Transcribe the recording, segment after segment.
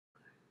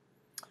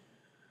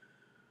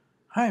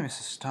Hi,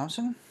 Mrs.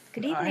 Thompson.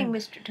 Good evening,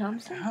 Mr.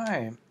 Thompson.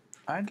 Hi.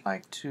 I'd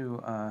like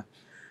to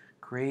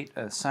create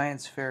a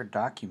science fair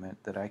document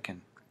that I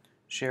can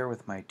share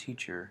with my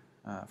teacher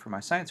for my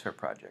science fair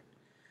project.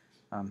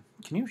 Can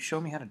you show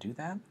me how to do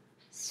that?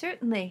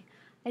 Certainly.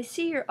 I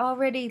see you're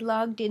already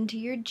logged into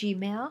your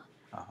Gmail.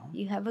 Uh-huh.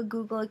 You have a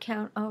Google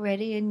account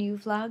already and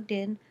you've logged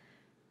in.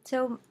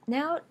 So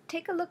now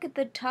take a look at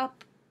the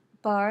top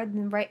bar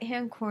in the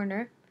right-hand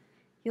corner.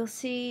 You'll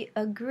see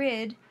a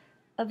grid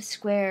of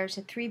squares,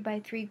 a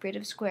 3x3 grid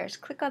of squares.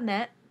 Click on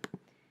that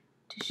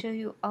to show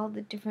you all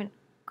the different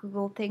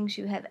Google things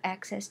you have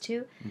access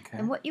to. Okay.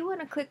 And what you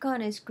want to click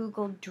on is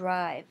Google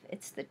Drive.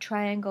 It's the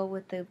triangle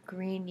with the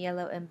green,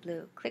 yellow, and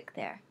blue. Click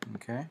there.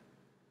 Okay.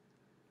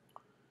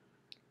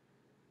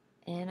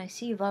 And I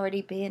see you've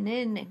already been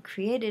in and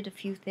created a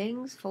few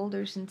things,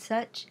 folders and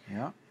such.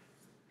 Yeah.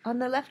 On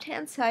the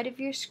left-hand side of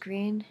your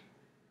screen,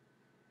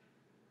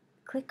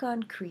 click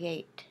on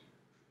Create.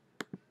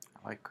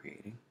 I like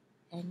creating.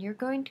 And you're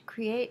going to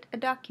create a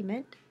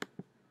document.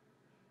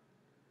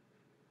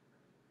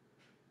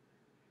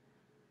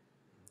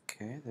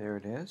 Okay, there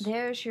it is.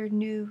 There's your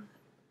new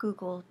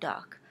Google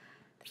Doc.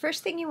 The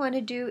first thing you want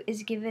to do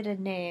is give it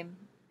a name.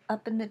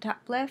 Up in the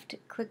top left,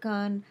 click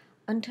on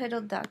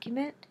Untitled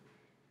Document.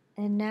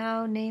 And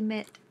now name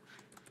it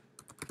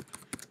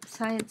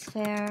Science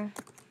Fair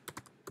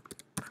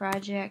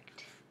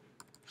Project.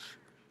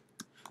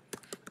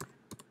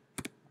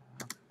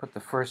 Put the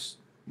first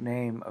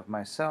name of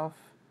myself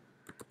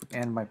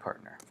and my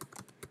partner.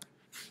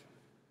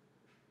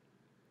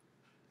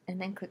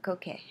 And then click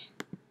OK. Okay.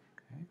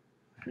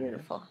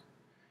 Beautiful.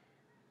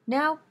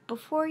 Now,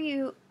 before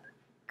you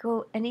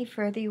go any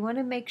further, you want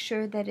to make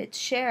sure that it's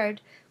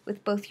shared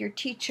with both your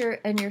teacher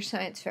and your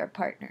science fair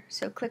partner.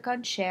 So click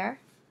on Share,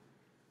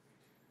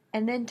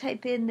 and then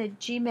type in the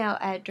Gmail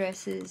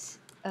addresses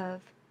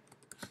of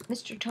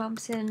Mr.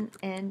 Thompson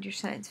and your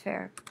science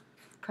fair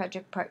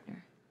project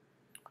partner.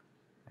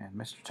 And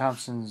Mr.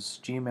 Thompson's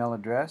Gmail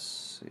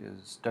address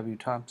is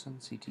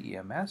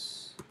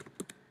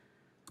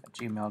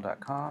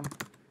wthompson@gmail.com.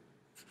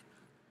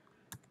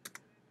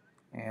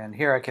 And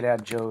here I could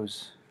add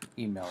Joe's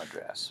email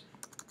address.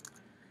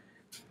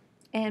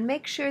 And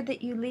make sure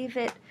that you leave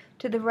it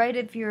to the right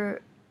of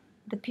the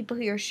people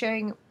who you're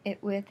sharing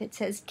it with. It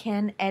says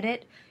Can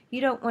Edit.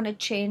 You don't want to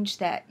change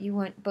that. You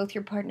want both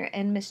your partner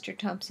and Mr.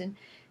 Thompson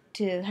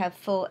to have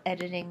full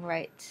editing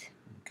rights.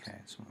 Okay,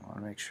 so we want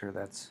to make sure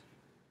that's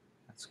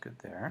good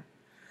there.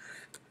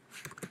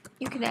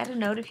 You can add a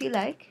note if you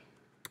like.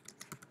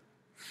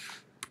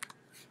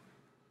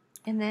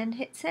 And then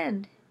hit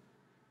send.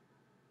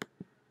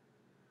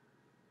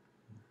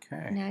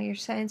 Okay. Now your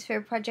science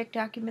fair project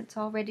document's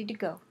all ready to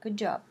go. Good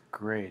job.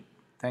 Great.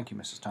 Thank you,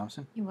 Mrs.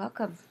 Thompson. You're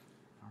welcome.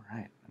 All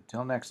right.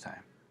 Until next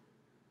time.